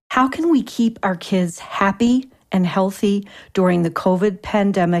How can we keep our kids happy and healthy during the COVID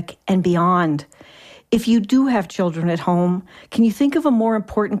pandemic and beyond? If you do have children at home, can you think of a more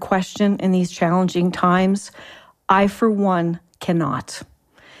important question in these challenging times? I, for one, cannot.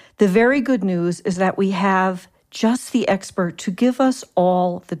 The very good news is that we have just the expert to give us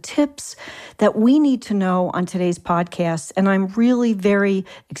all the tips that we need to know on today's podcast. And I'm really very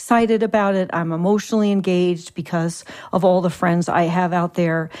excited about it. I'm emotionally engaged because of all the friends I have out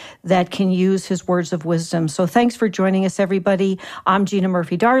there that can use his words of wisdom. So thanks for joining us, everybody. I'm Gina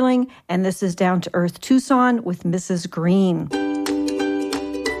Murphy-Darling, and this is Down to Earth Tucson with Mrs. Green.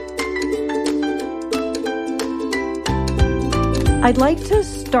 I'd like to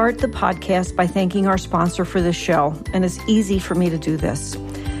start the podcast by thanking our sponsor for this show, and it's easy for me to do this.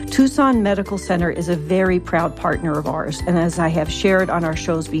 Tucson Medical Center is a very proud partner of ours, and as I have shared on our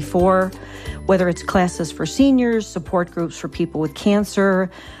shows before, whether it's classes for seniors, support groups for people with cancer,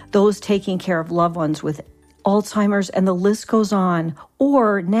 those taking care of loved ones with Alzheimer's, and the list goes on,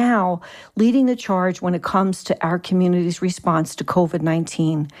 or now leading the charge when it comes to our community's response to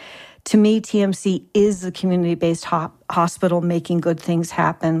COVID-19. To me, TMC is a community-based hospital making good things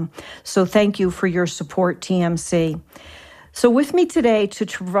happen. So thank you for your support, TMC. So with me today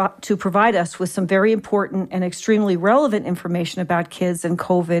to provide us with some very important and extremely relevant information about kids and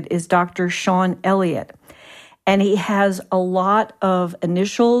COVID is Dr. Sean Elliott. And he has a lot of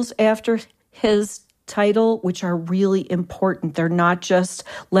initials after his title, which are really important. They're not just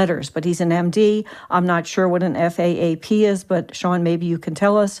letters, but he's an MD. I'm not sure what an FAAP is, but Sean, maybe you can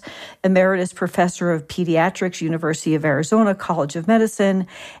tell us. Emeritus Professor of Pediatrics, University of Arizona College of Medicine,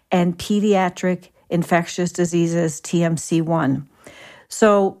 and Pediatric Infectious Diseases, TMC1.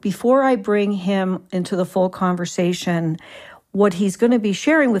 So before I bring him into the full conversation, what he's going to be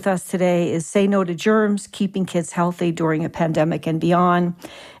sharing with us today is Say No to Germs, Keeping Kids Healthy During a Pandemic and Beyond.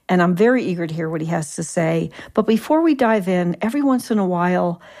 And I'm very eager to hear what he has to say. But before we dive in, every once in a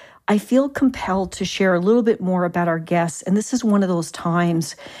while, I feel compelled to share a little bit more about our guests. And this is one of those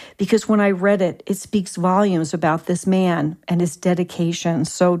times because when I read it, it speaks volumes about this man and his dedication.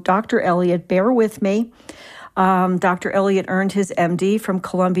 So Dr. Elliott, bear with me. Dr. Elliott earned his MD from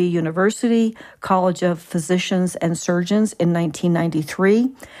Columbia University, College of Physicians and Surgeons in 1993,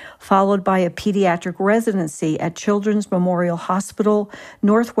 followed by a pediatric residency at Children's Memorial Hospital,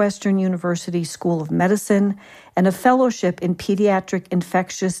 Northwestern University School of Medicine, and a fellowship in pediatric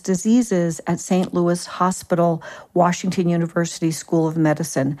infectious diseases at St. Louis Hospital, Washington University School of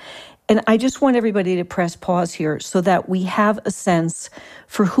Medicine. And I just want everybody to press pause here so that we have a sense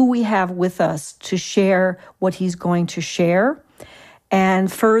for who we have with us to share what he's going to share.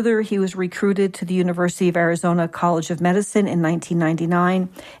 And further, he was recruited to the University of Arizona College of Medicine in 1999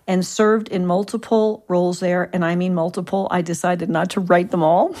 and served in multiple roles there. And I mean multiple. I decided not to write them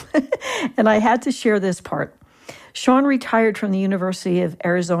all. And I had to share this part. Sean retired from the University of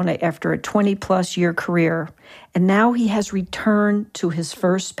Arizona after a 20-plus year career, and now he has returned to his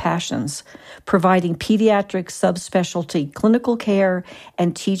first passions, providing pediatric subspecialty clinical care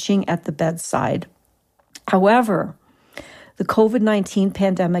and teaching at the bedside. However, the COVID-19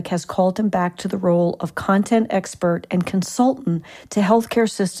 pandemic has called him back to the role of content expert and consultant to healthcare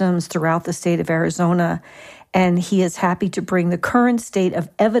systems throughout the state of Arizona, and he is happy to bring the current state of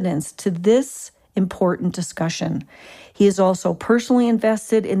evidence to this important discussion. He is also personally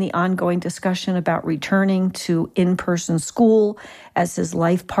invested in the ongoing discussion about returning to in-person school, as his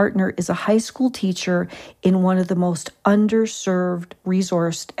life partner is a high school teacher in one of the most underserved,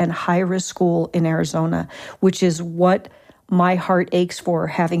 resourced, and high-risk school in Arizona, which is what my heart aches for,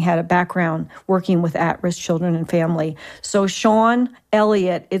 having had a background working with at-risk children and family. So Sean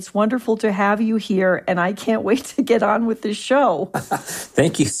Elliott, it's wonderful to have you here, and I can't wait to get on with this show.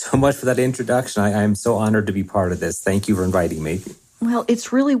 Thank you so much for that introduction. I'm so honored to be part of this. Thank you for inviting me. Well,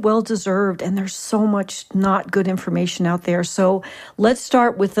 it's really well-deserved, and there's so much not good information out there. So let's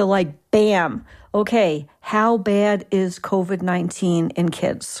start with the bam. Okay, how bad is COVID-19 in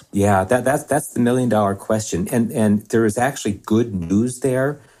kids? Yeah, that's the million-dollar question. And there is actually good news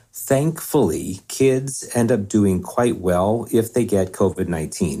there. Thankfully, kids end up doing quite well if they get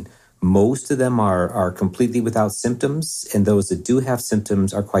COVID-19. Most of them are completely without symptoms, and those that do have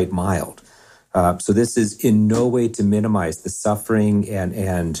symptoms are quite mild. So this is in no way to minimize the suffering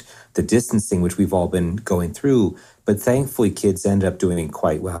and the distancing which we've all been going through, but thankfully kids end up doing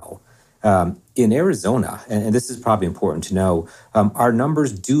quite well. In Arizona, and this is probably important to know, our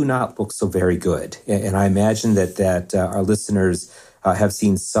numbers do not look so very good. And I imagine that our listeners have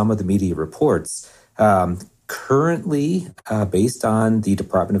seen some of the media reports. Currently, based on the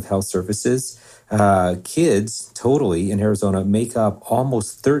Department of Health Services, kids totally in Arizona make up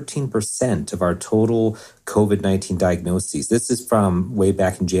almost 13% of our total COVID-19 diagnoses. This is from way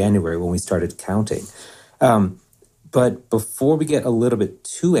back in January when we started counting. But before we get a little bit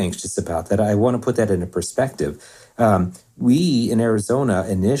too anxious about that, I want to put that into perspective. We in Arizona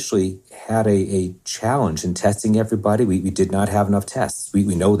initially had a challenge in testing everybody. We did not have enough tests.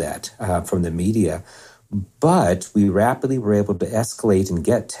 We know that from the media. But we rapidly were able to escalate and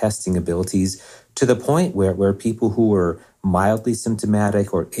get testing abilities to the point where people who were mildly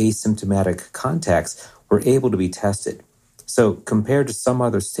symptomatic or asymptomatic contacts were able to be tested. So compared to some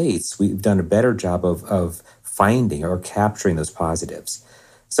other states, we've done a better job of finding or capturing those positives.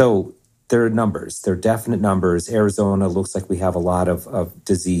 So there are numbers, there are definite numbers. Arizona looks like we have a lot of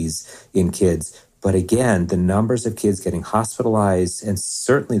disease in kids. But again, the numbers of kids getting hospitalized and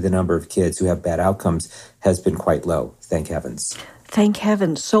certainly the number of kids who have bad outcomes has been quite low, thank heavens. Thank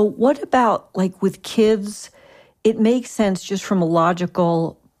heavens. So what about like with kids? It makes sense just from a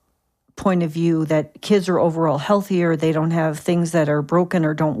logical point of view that kids are overall healthier. They don't have things that are broken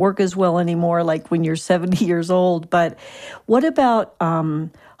or don't work as well anymore, like when you're 70 years old. But what about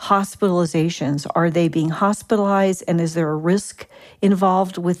hospitalizations? Are they being hospitalized, and is there a risk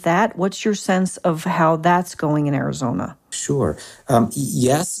involved with that? What's your sense of how that's going in Arizona? Sure.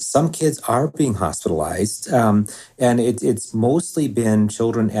 Yes, some kids are being hospitalized, and it's mostly been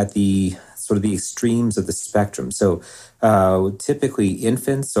children at the sort of the extremes of the spectrum. So typically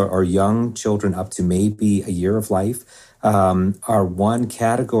infants or young children up to maybe a year of life are one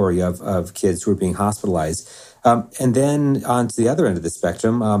category of kids who are being hospitalized. And then on to the other end of the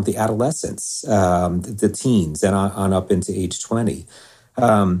spectrum, the adolescents, the teens, and on up into age 20.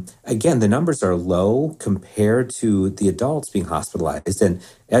 Again, the numbers are low compared to the adults being hospitalized. And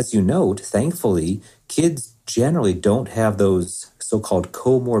as you note, thankfully, kids generally don't have those so-called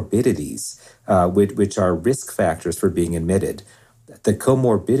comorbidities, which are risk factors for being admitted. The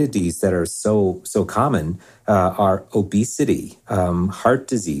comorbidities that are so common are obesity, heart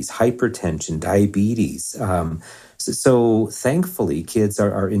disease, hypertension, diabetes. So thankfully, kids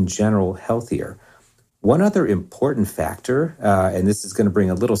are in general healthier. One other important factor, and this is going to bring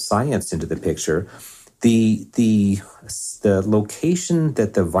a little science into the picture, the location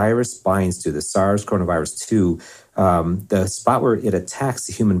that the virus binds to, the SARS coronavirus 2, the spot where it attacks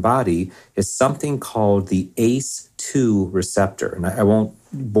the human body is something called the ACE2 receptor. And I won't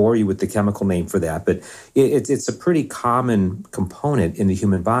bore you with the chemical name for that, but it's a pretty common component in the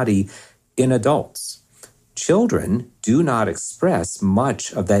human body in adults. Children do not express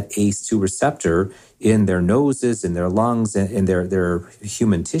much of that ACE2 receptor in their noses, in their lungs, and in their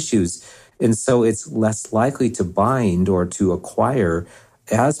human tissues. And so it's less likely to bind or to acquire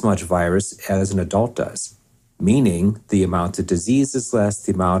as much virus as an adult does, meaning the amount of disease is less,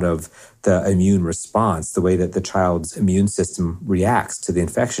 the amount of the immune response, the way that the child's immune system reacts to the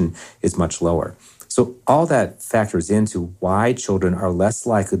infection is much lower. So all that factors into why children are less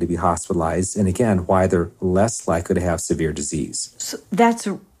likely to be hospitalized, and again, why they're less likely to have severe disease. So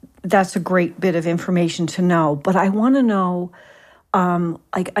that's a great bit of information to know. But I want to know,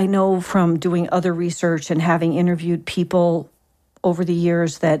 I know from doing other research and having interviewed people over the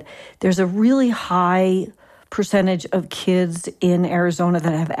years that there's a really high percentage of kids in Arizona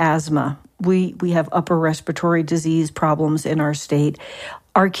that have asthma. We have upper respiratory disease problems in our state.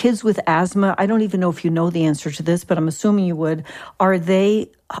 Are kids with asthma, I don't even know if you know the answer to this, but I'm assuming you would, are they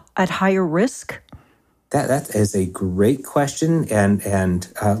at higher risk? That is a great question, and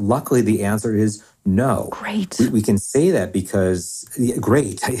luckily the answer is no. Great. We can say that because,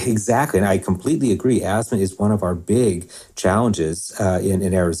 great, exactly, and I completely agree. Asthma is one of our big challenges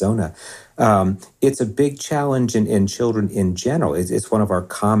in Arizona. It's a big challenge in children in general. It's one of our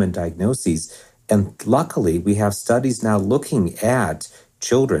common diagnoses, and luckily we have studies now looking at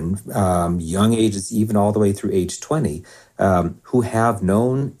children, young ages, even all the way through age 20, who have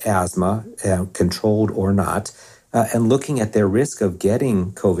known asthma, controlled or not, and looking at their risk of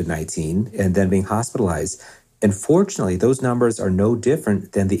getting COVID-19 and then being hospitalized. And fortunately, those numbers are no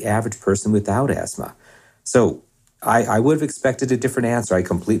different than the average person without asthma. So I would have expected a different answer. I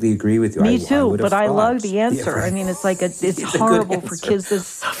completely agree with you. Me too, but I love the answer. Yeah, right. I mean, it's like it's horrible for kids that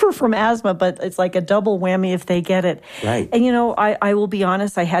suffer from asthma, but it's like a double whammy if they get it. Right. And, you know, I will be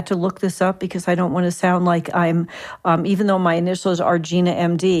honest, I had to look this up because I don't want to sound like I'm, even though my initials are Gina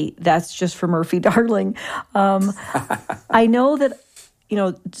MD, that's just for Murphy Darling. I know that, you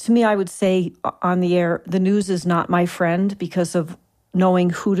know, to me, I would say on the air, the news is not my friend because of knowing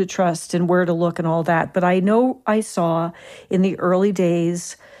who to trust and where to look and all that. But I know I saw in the early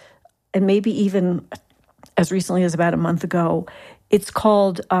days, and maybe even as recently as about a month ago. It's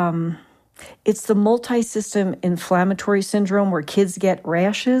called, it's the multi-system inflammatory syndrome where kids get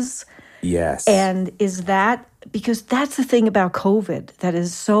rashes. Yes. And is that, because that's the thing about COVID that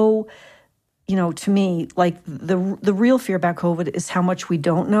is so, to me, like the real fear about COVID is how much we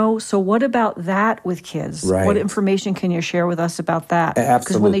don't know. So what about that with kids? What Right. information can you share with us about that?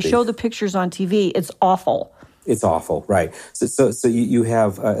 Because when they Absolutely. show the pictures on TV, it's awful. It's awful, right? So you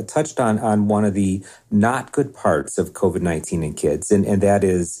have touched on one of the not good parts of COVID-19 in kids, and that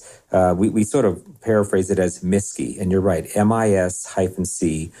is we sort of paraphrase it as MISC, and you're right,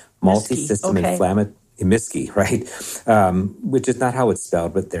 MIS-C, multi-system Okay. inflammatory. MISC, right? Which is not how it's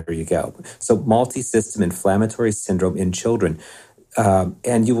spelled, but there you go. So multi-system inflammatory syndrome in children.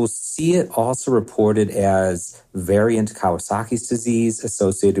 And you will see it also reported as variant Kawasaki's disease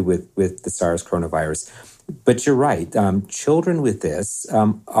associated with the SARS coronavirus. But you're right. Children with this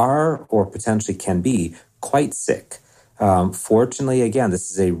are or potentially can be quite sick. Fortunately, again, this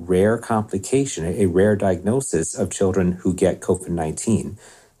is a rare complication, a rare diagnosis of children who get COVID-19.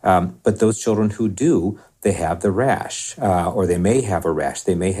 But those children who do, they have the rash, or they may have a rash.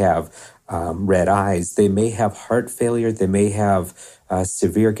 They may have red eyes. They may have heart failure. They may have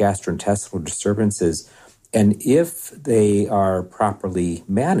severe gastrointestinal disturbances. And if they are properly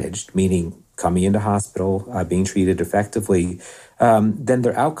managed, meaning coming into hospital, being treated effectively, then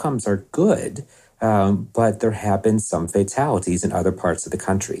their outcomes are good. But there have been some fatalities in other parts of the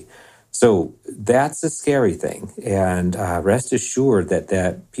country. So that's a scary thing. And rest assured that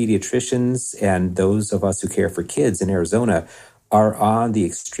pediatricians and those of us who care for kids in Arizona are on the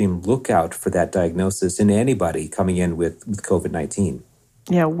extreme lookout for that diagnosis in anybody coming in with COVID-19.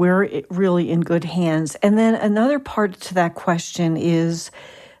 Yeah, we're really in good hands. And then another part to that question is,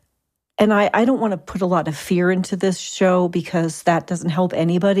 and I don't want to put a lot of fear into this show because that doesn't help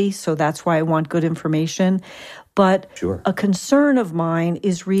anybody. So that's why I want good information. But Sure. A concern of mine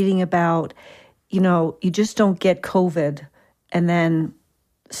is reading about, you just don't get COVID. And then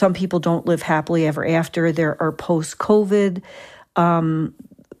some people don't live happily ever after. There are post-COVID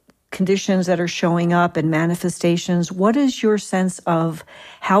conditions that are showing up and manifestations. What is your sense of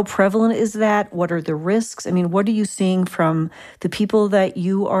how prevalent is that? What are the risks? I mean, what are you seeing from the people that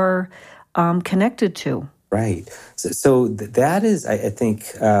you are connected to? Right. So that is, I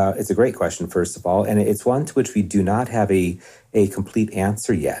think, it's a great question, first of all, and it's one to which we do not have a complete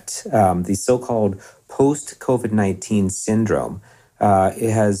answer yet. The so-called post-COVID-19 syndrome,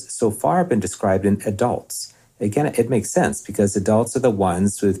 it has so far been described in adults. Again, it makes sense because adults are the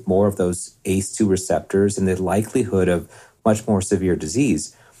ones with more of those ACE2 receptors and the likelihood of much more severe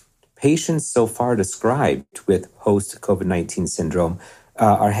disease. Patients so far described with post-COVID-19 syndrome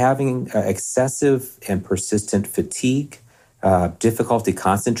are having excessive and persistent fatigue, difficulty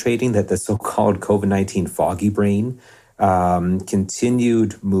concentrating, that the so-called COVID-19 foggy brain,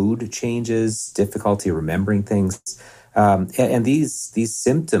 continued mood changes, difficulty remembering things. And these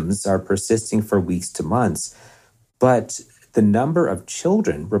symptoms are persisting for weeks to months. But the number of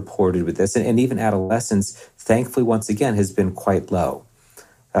children reported with this, and even adolescents, thankfully, once again, has been quite low,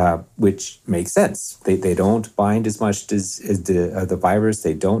 which makes sense. They don't bind as much as the virus.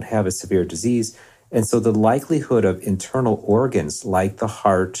 They don't have a severe disease. And so the likelihood of internal organs like the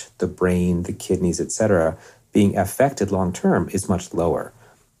heart, the brain, the kidneys, etc., being affected long-term is much lower.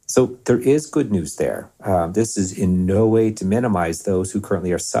 So there is good news there. This is in no way to minimize those who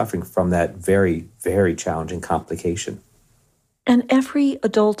currently are suffering from that very, very challenging complication. And every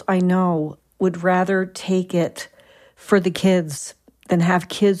adult I know would rather take it for the kids than have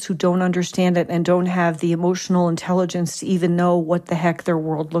kids who don't understand it and don't have the emotional intelligence to even know what the heck their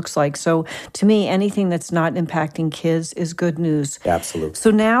world looks like. So to me, anything that's not impacting kids is good news. Absolutely.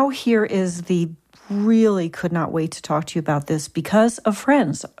 So now here is really could not wait to talk to you about this because of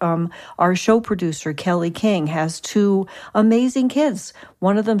friends. Our show producer, Kelly King, has two amazing kids.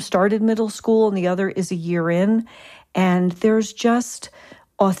 One of them started middle school and the other is a year in. And there's just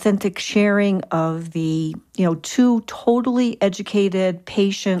authentic sharing of the, two totally educated,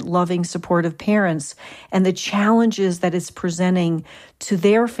 patient, loving, supportive parents and the challenges that it's presenting to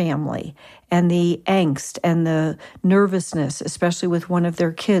their family and the angst and the nervousness, especially with one of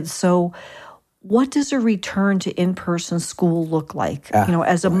their kids. So what does a return to in-person school look like?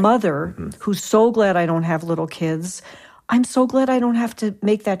 As a mother who's so glad I don't have little kids, I'm so glad I don't have to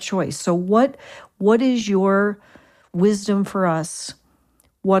make that choice. So what is your wisdom for us?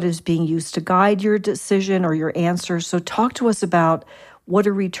 What is being used to guide your decision or your answer? So talk to us about what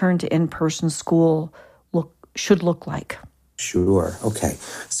a return to in-person school should look like. Sure. Okay.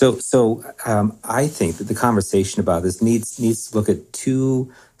 So I think that the conversation about this needs to look at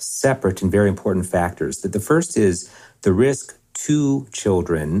two separate and very important factors. The first is the risk to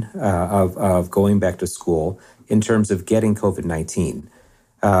children of going back to school in terms of getting COVID-19.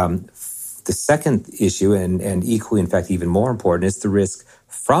 The second issue, and equally, in fact, even more important, is the risk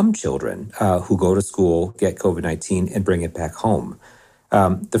from children who go to school, get COVID-19, and bring it back home.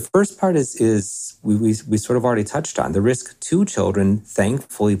 The first part is we sort of already touched on. The risk to children,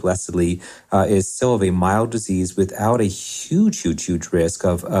 thankfully, blessedly, is still of a mild disease without a huge risk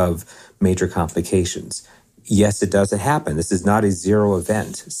of major complications. Yes, it does happen. This is not a zero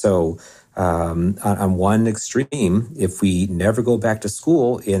event. So on one extreme, if we never go back to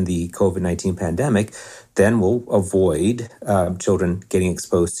school in the COVID-19 pandemic, then we'll avoid children getting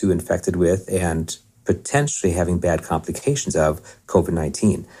exposed to, infected with, and potentially having bad complications of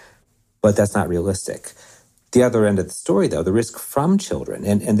COVID-19. But that's not realistic. The other end of the story, though, the risk from children,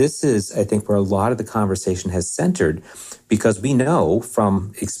 and this is, I think, where a lot of the conversation has centered, because we know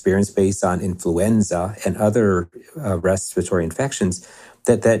from experience based on influenza and other respiratory infections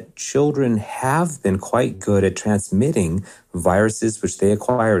that children have been quite good at transmitting viruses which they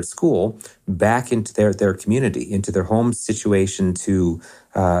acquire at school back into their community, into their home situation to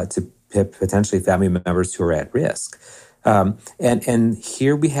potentially family members who are at risk. And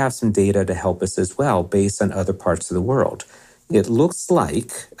here we have some data to help us as well based on other parts of the world. It looks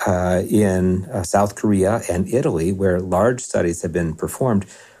like in South Korea and Italy, where large studies have been performed,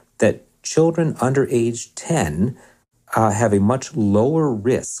 that children under age 10 have a much lower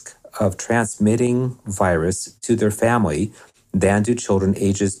risk of transmitting virus to their family than do children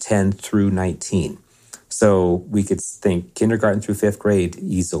ages 10 through 19. So we could think kindergarten through fifth grade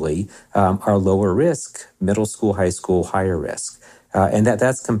easily are lower risk, middle school, high school, higher risk. And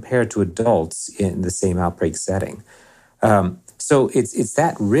that's compared to adults in the same outbreak setting. So it's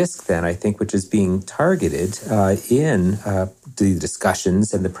that risk then, I think, which is being targeted in the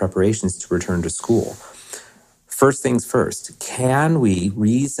discussions and the preparations to return to school. First things first, can we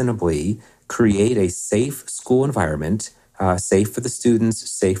reasonably create a safe school environment, safe for the students,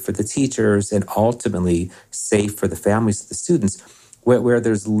 safe for the teachers, and ultimately safe for the families of the students, where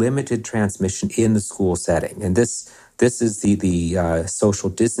there's limited transmission in the school setting? And this is the social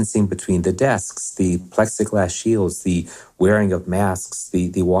distancing between the desks, the plexiglass shields, the wearing of masks,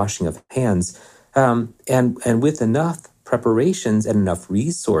 the washing of hands, and with enough preparations and enough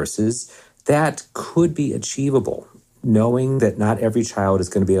resources, that could be achievable, knowing that not every child is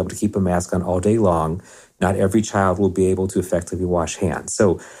going to be able to keep a mask on all day long. Not every child will be able to effectively wash hands.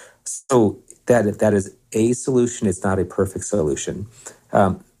 So that is a solution. It's not a perfect solution.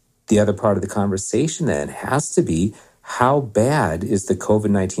 The other part of the conversation then has to be, how bad is the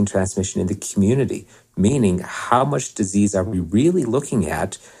COVID-19 transmission in the community? Meaning, how much disease are we really looking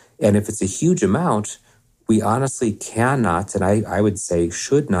at? And if it's a huge amount, we honestly cannot, and I would say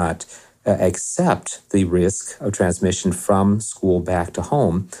should not, accept the risk of transmission from school back to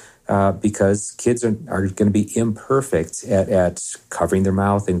home, because kids are going to be imperfect at covering their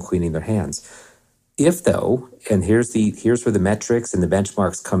mouth and cleaning their hands. If though, and here's where the metrics and the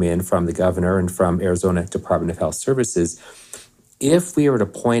benchmarks come in from the governor and from Arizona Department of Health Services, if we are at a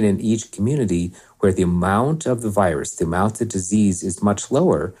point in each community where the amount of the virus, the amount of disease is much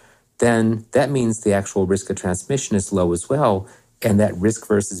lower, then that means the actual risk of transmission is low as well. And that risk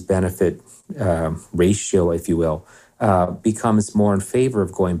versus benefit ratio, if you will, becomes more in favor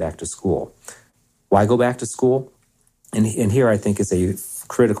of going back to school. Why go back to school? And here I think is a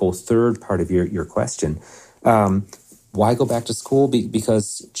critical third part of your question. Why go back to school?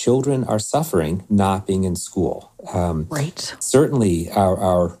 Because children are suffering not being in school. Right. Certainly,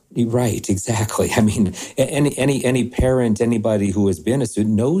 our right, exactly. I mean, any parent, anybody who has been a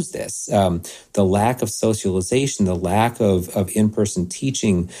student knows this. The lack of socialization, the lack of in-person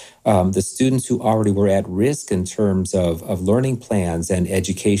teaching, the students who already were at risk in terms of learning plans and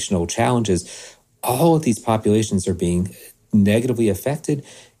educational challenges, all of these populations are being negatively affected.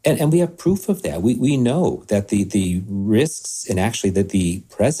 And we have proof of that. We know that the risks and actually that the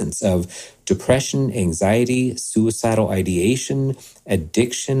presence of depression, anxiety, suicidal ideation,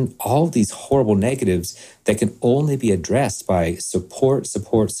 addiction, all of these horrible negatives that can only be addressed by support,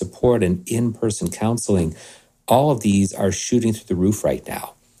 and in-person counseling, all of these are shooting through the roof right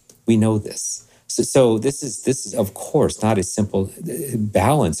now. We know this. So this is of course not a simple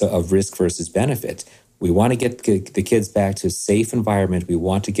balance of risk versus benefit. We want to get the kids back to a safe environment. We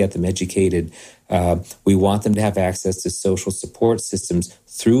want to get them educated. We want them to have access to social support systems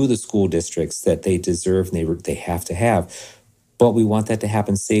through the school districts that they deserve and they have to have. But we want that to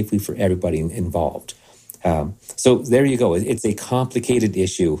happen safely for everybody involved. So there you go. It's a complicated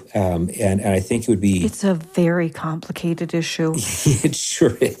issue, and I think it would be. It's a very complicated issue. It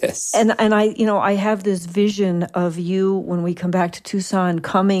sure is. And I have this vision of you when we come back to Tucson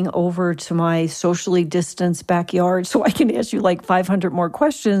coming over to my socially distanced backyard so I can ask you like 500 more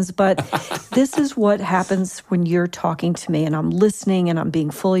questions. But this is what happens when you're talking to me and I'm listening and I'm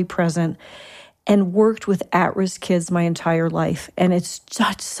being fully present, and worked with at-risk kids my entire life. And it's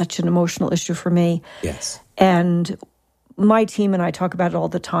such an emotional issue for me. Yes. And my team and I talk about it all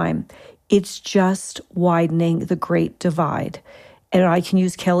the time. It's just widening the great divide. And I can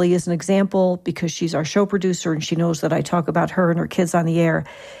use Kelly as an example because she's our show producer and she knows that I talk about her and her kids on the air.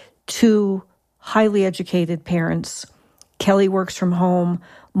 Two highly educated parents. Kelly works from home.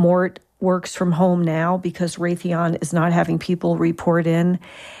 Mort works from home now because Raytheon is not having people report in.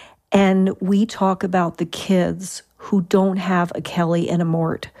 And we talk about the kids who don't have a Kelly and a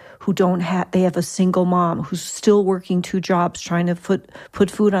Mort, they have a single mom who's still working 2 jobs trying to put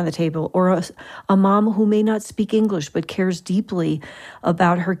food on the table, or a mom who may not speak English but cares deeply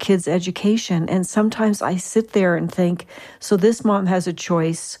about her kids' education. And sometimes I sit there and think, so this mom has a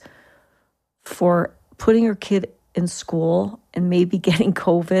choice for putting her kid in school and maybe getting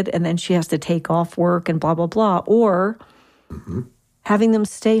COVID, and then she has to take off work and blah, blah, blah, or having them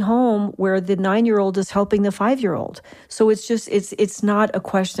stay home where the 9-year-old is helping the 5-year-old. So it's not a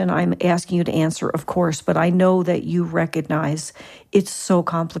question I'm asking you to answer, of course, but I know that you recognize it's so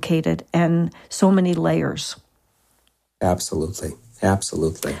complicated and so many layers. Absolutely.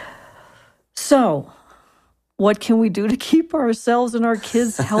 So what can we do to keep ourselves and our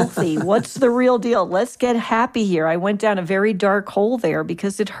kids healthy? What's the real deal? Let's get happy here. I went down a very dark hole there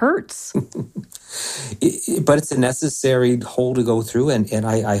because it hurts. But it's a necessary hole to go through, and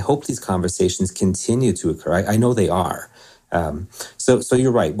I hope these conversations continue to occur. I know they are. So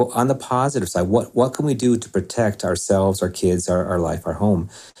you're right. Well, on the positive side, what can we do to protect ourselves, our kids, our life, our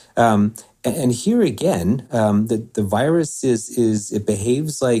home? And here again, the virus it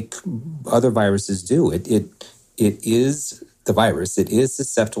behaves like other viruses do. It is the virus. It is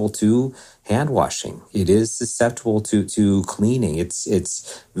susceptible to hand washing. It is susceptible to cleaning.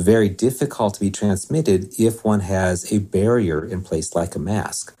 It's very difficult to be transmitted if one has a barrier in place like a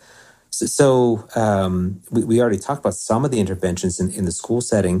mask. So we already talked about some of the interventions in the school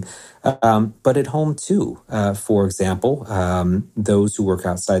setting, but at home too. For example, those who work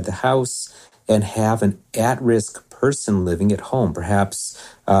outside the house and have an at-risk person living at home, perhaps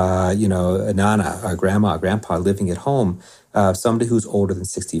a nana, a grandma, a grandpa living at home, somebody who's older than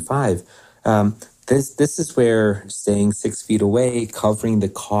 65. This is where staying 6 feet away, covering the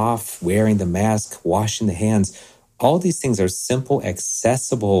cough, wearing the mask, washing the hands, all these things are simple,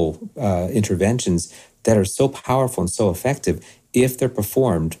 accessible interventions that are so powerful and so effective if they're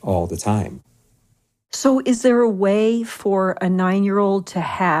performed all the time. So is there a way for a 9-year-old to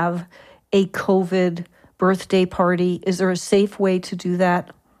have a COVID birthday party? Is there a safe way to do that?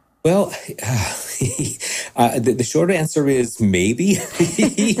 Well, the short answer is maybe.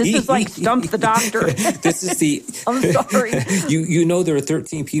 This is like stump the doctor. This is the. I'm sorry. You know there are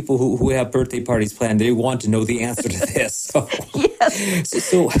 13 people who have birthday parties planned. They want to know the answer to this. So, yes.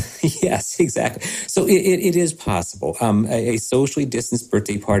 So yes, exactly. So it is possible. A socially distanced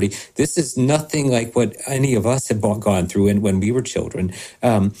birthday party. This is nothing like what any of us have gone through when we were children.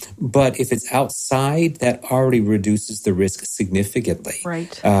 But if it's outside, that already reduces the risk significantly.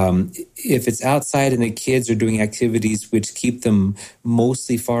 Right. If it's outside and the kids are doing activities which keep them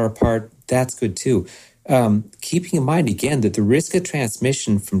mostly far apart, that's good too. Keeping in mind, again, that the risk of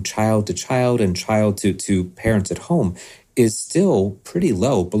transmission from child to child and child to parents at home is still pretty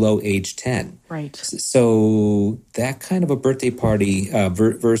low, below age 10. Right. So that kind of a birthday party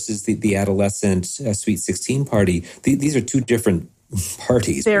versus the adolescent Sweet 16 party, these are two different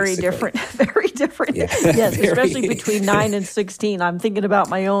parties. Very basically. Different. Very different. Yeah. Yes, especially between 9 and 16. I'm thinking about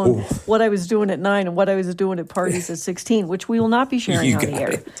my own, what I was doing at 9 and what I was doing at parties at 16, which we will not be sharing on the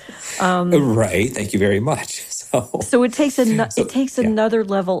air. Right. Thank you very much. So it takes another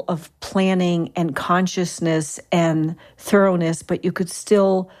level of planning and consciousness and thoroughness, but you could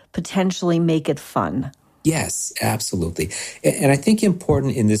still potentially make it fun. Yes, absolutely. And I think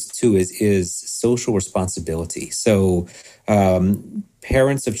important in this too is social responsibility. So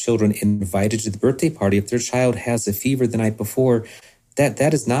parents of children invited to the birthday party, if their child has a fever the night before,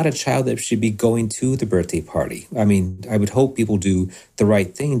 that is not a child that should be going to the birthday party. I mean, I would hope people do the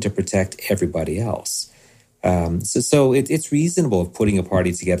right thing to protect everybody else. So it's reasonable of putting a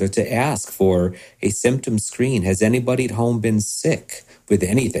party together to ask for a symptom screen. Has anybody at home been sick with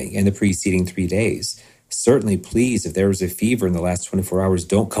anything in the preceding 3 days? certainly, please, if there was a fever in the last 24 hours,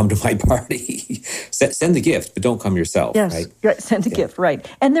 don't come to my party. Send the gift, but don't come yourself, Yes, right? right, send a gift, right.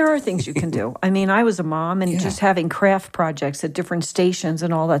 And there are things you can do. I mean, I was a mom and just having craft projects at different stations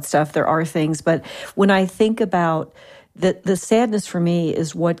and all that stuff, there are things. But when I think about the sadness for me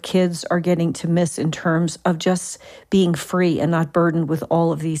is what kids are getting to miss in terms of just being free and not burdened with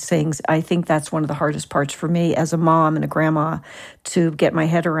all of these things. I think that's one of the hardest parts for me as a mom and a grandma to get my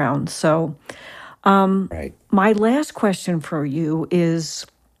head around. So Right. my last question for you is,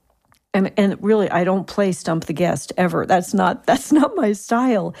 and really, I don't play stump the guest ever. That's not my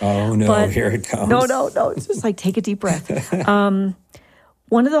style. Oh, no, But here it comes. no. It's just like take a deep breath.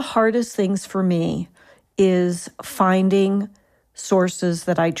 One of the hardest things for me is finding sources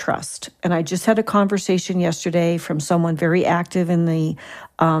that I trust. And I just had a conversation yesterday from someone very active in the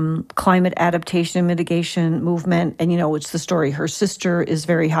climate adaptation and mitigation movement. And, it's the story. Her sister is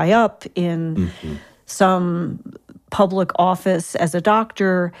very high up in some public office as a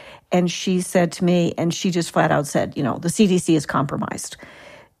doctor. And she said to me, and she just flat out said, the CDC is compromised.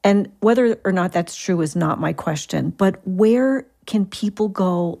 And whether or not that's true is not my question. But where can people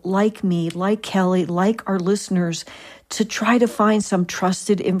go like me, like Kelly, like our listeners, to try to find some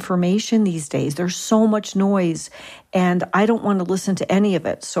trusted information these days? There's so much noise, and I don't want to listen to any of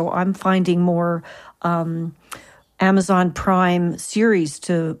it. So I'm finding more Amazon Prime series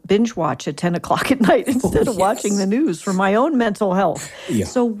to binge watch at 10 o'clock at night instead of watching the news for my own mental health. Yeah.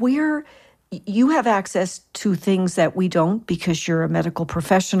 So where you have access to things that we don't because you're a medical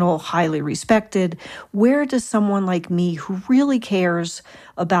professional, highly respected. Where does someone like me who really cares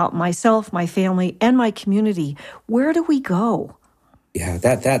about myself, my family, and my community, where do we go? Yeah,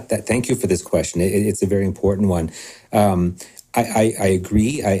 that. Thank you for this question. It's a very important one. I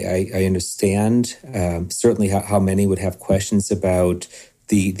agree. I understand certainly how many would have questions about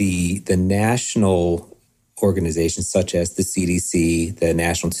the national organizations such as the CDC, the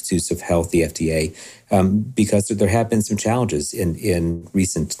National Institutes of Health, the FDA, because there have been some challenges in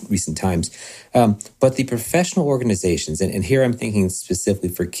recent times. But the professional organizations, and here I'm thinking specifically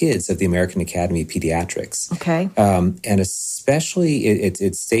for kids, of the American Academy of Pediatrics. Okay. And especially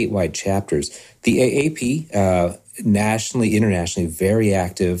its statewide chapters. The AAP, nationally, internationally, very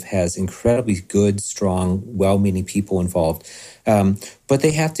active, has incredibly good, strong, well-meaning people involved. But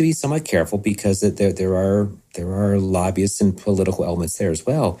they have to be somewhat careful because there are lobbyists and political elements there as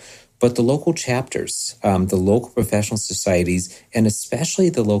well. But the local chapters, the local professional societies, and especially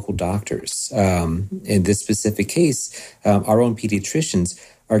the local doctors, in this specific case, our own pediatricians,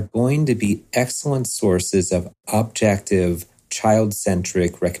 are going to be excellent sources of objective,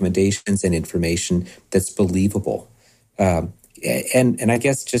 child-centric recommendations and information that's believable. And I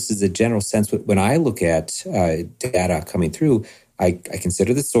guess just as a general sense, when I look at data coming through, I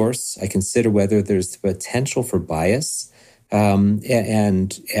consider the source. I consider whether there's the potential for bias.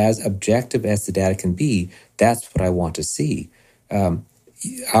 And as objective as the data can be, that's what I want to see.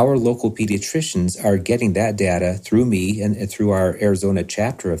 Our local pediatricians are getting that data through me and through our Arizona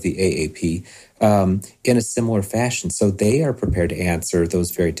chapter of the AAP in a similar fashion. So they are prepared to answer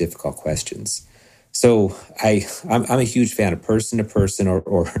those very difficult questions. So I'm a huge fan of person-to-person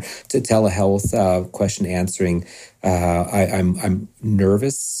or to telehealth question answering. I'm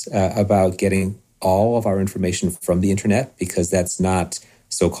nervous about getting all of our information from the internet because that's not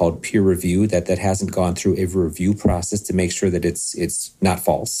so-called peer review, that hasn't gone through a review process to make sure that it's not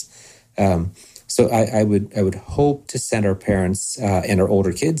false. So I would hope to send our parents and our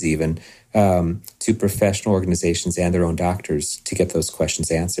older kids even to professional organizations and their own doctors to get those questions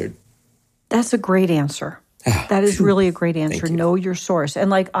answered. That's a great answer. That is really a great answer. Know your source.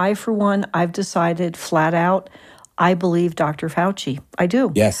 And I, for one, I've decided flat out, I believe Dr. Fauci. I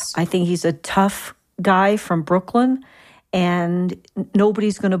do. Yes. I think he's a tough guy from Brooklyn, and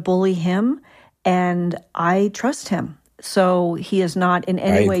nobody's going to bully him, and I trust him. So he has not in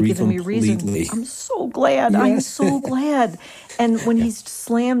any way given me reason. I'm so glad. Yes. I'm so glad. And when he's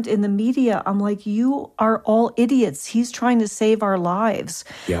slammed in the media, I'm like, you are all idiots. He's trying to save our lives.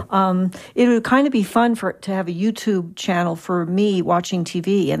 Yeah. It would kind of be fun to have a YouTube channel for me watching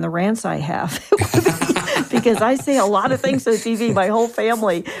TV and the rants I have. Because I say a lot of things on TV. My whole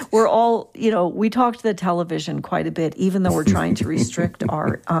family, we're all, we talk to the television quite a bit, even though we're trying to restrict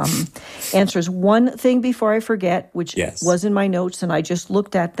our answers. One thing before I forget, which was in my notes, and I just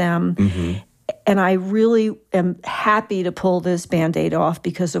looked at them, and I really am happy to pull this Band-Aid off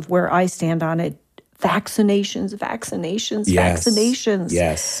because of where I stand on it. Vaccinations.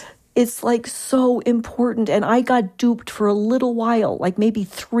 Yes. It's so important. And I got duped for a little while, maybe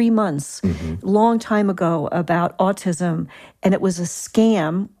 3 months, long time ago, about autism. And it was a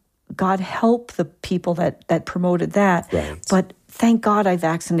scam God help the people that promoted that. Right. But thank God I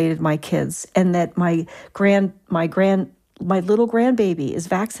vaccinated my kids, and that my little grandbaby is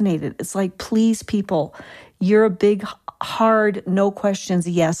vaccinated. It's like, please, people, you're a big, hard, no questions,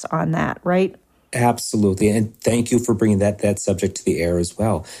 yes on that, right? Absolutely. And thank you for bringing that subject to the air as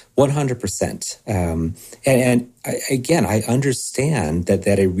well. 100%. Again, I understand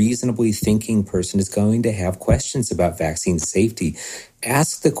that a reasonably thinking person is going to have questions about vaccine safety.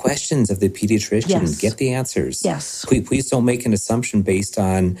 Ask the questions of the pediatrician. Yes. Get the answers. Yes. Please don't make an assumption based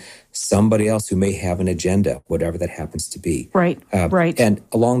on somebody else who may have an agenda, whatever that happens to be. Right. Right. And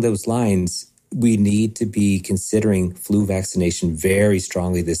along those lines, we need to be considering flu vaccination very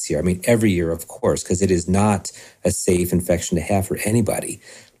strongly this year. I mean, every year, of course, because it is not a safe infection to have for anybody.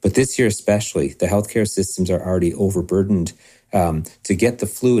 But this year especially, the healthcare systems are already overburdened. To get the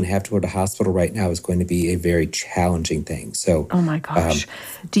flu and have to go to hospital right now is going to be a very challenging thing. So, oh my gosh.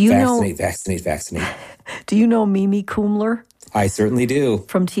 Vaccinate. Do you know Mimi Kumler? I certainly do.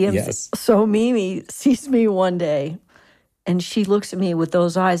 From TMZ. Yes. So Mimi sees me one day, and she looks at me with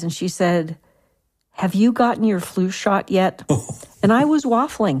those eyes, and she said, "Have you gotten your flu shot yet?" And I was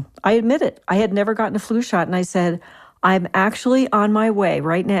waffling. I admit it. I had never gotten a flu shot. And I said, "I'm actually on my way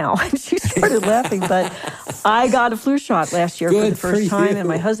right now." And she started laughing, but I got a flu shot last year for the first time, and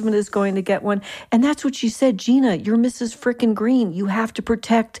my husband is going to get one. And that's what she said, "Gina, you're Mrs. Frickin' Green. You have to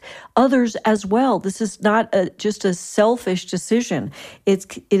protect others as well. This is not just a selfish decision. It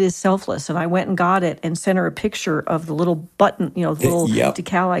is selfless." And I went and got it and sent her a picture of the little button, the little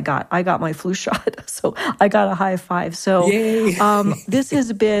decal I got. I got my flu shot, so I got a high five. So this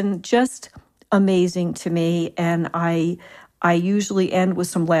has been just amazing to me, and I usually end with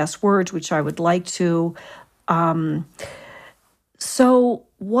some last words, which I would like to. So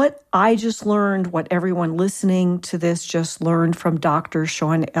what I just learned, what everyone listening to this just learned from Dr.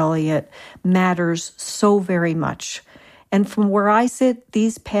 Sean Elliott, matters so very much. And from where I sit,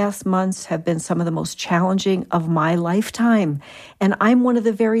 these past months have been some of the most challenging of my lifetime. And I'm one of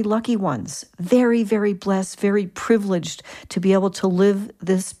the very lucky ones, very, very blessed, very privileged to be able to live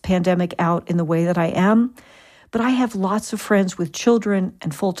this pandemic out in the way that I am. But I have lots of friends with children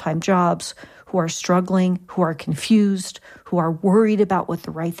and full-time jobs who are struggling, who are confused, who are worried about what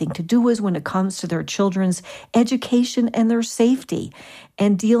the right thing to do is when it comes to their children's education and their safety,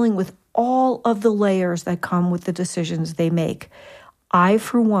 and dealing with all of the layers that come with the decisions they make. I,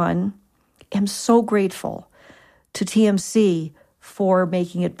 for one, am so grateful to TMC for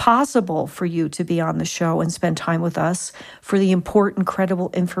making it possible for you to be on the show and spend time with us, for the important, credible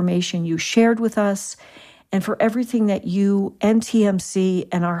information you shared with us, and for everything that you and TMC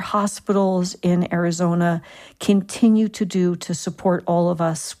and our hospitals in Arizona continue to do to support all of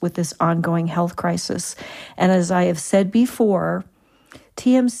us with this ongoing health crisis. And as I have said before,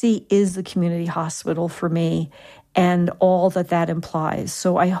 TMC is the community hospital for me and all that implies.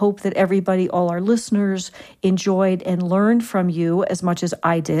 So I hope that everybody, all our listeners, enjoyed and learned from you as much as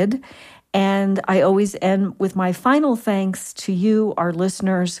I did. And I always end with my final thanks to you, our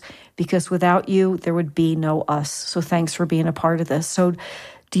listeners, because without you, there would be no us. So thanks for being a part of this. So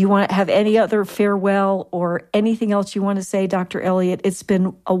do you want to have any other farewell or anything else you want to say, Dr. Elliott? It's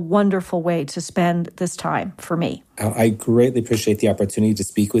been a wonderful way to spend this time for me. I greatly appreciate the opportunity to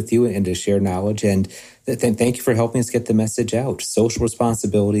speak with you and to share knowledge. And thank you for helping us get the message out. Social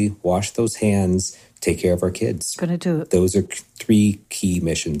responsibility, wash those hands, take care of our kids. Going to do it. Those are 3 key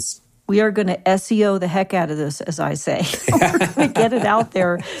missions. We are going to SEO the heck out of this, as I say. We're going to get it out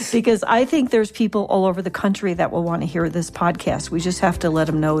there because I think there's people all over the country that will want to hear this podcast. We just have to let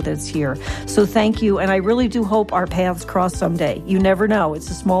them know that it's here. So thank you. And I really do hope our paths cross someday. You never know. It's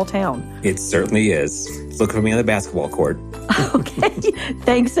a small town. It certainly is. Look for me on the basketball court. Okay.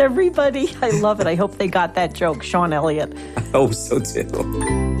 Thanks, everybody. I love it. I hope they got that joke, Sean Elliott. I hope so,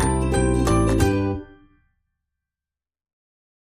 too.